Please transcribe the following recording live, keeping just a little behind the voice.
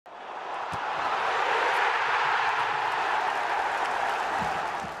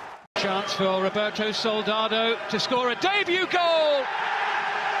Chance for Roberto Soldado to score a debut goal.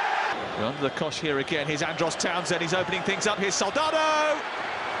 Under the cosh here again. Here's Andros Townsend. He's opening things up. Here's Soldado.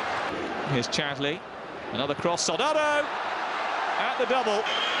 Here's Chadley. Another cross. Soldado at the double.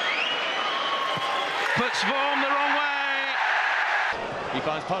 Puts form the wrong way. He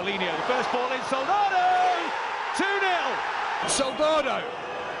finds Paulinho. The first ball in. Soldado. 2-0. Soldado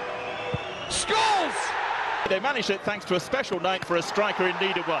scores. They managed it thanks to a special night for a striker in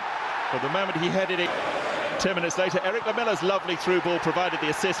need of one. But the moment he headed it, 10 minutes later, Eric Lamella's lovely through ball provided the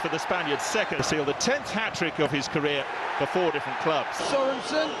assist for the Spaniard's second to seal the 10th hat-trick of his career for 4 different clubs.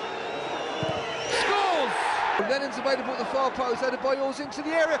 Sorensen scores! Lennon's available at the far post, headed by yours into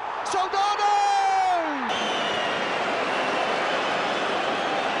the area. Soldado!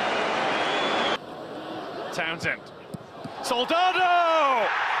 Townsend. Soldado!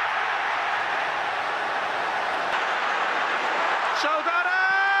 Soldado!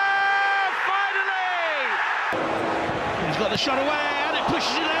 Finally! He's got the shot away and it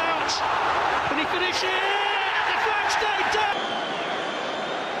pushes it out. And he finishes. The flag stayed down.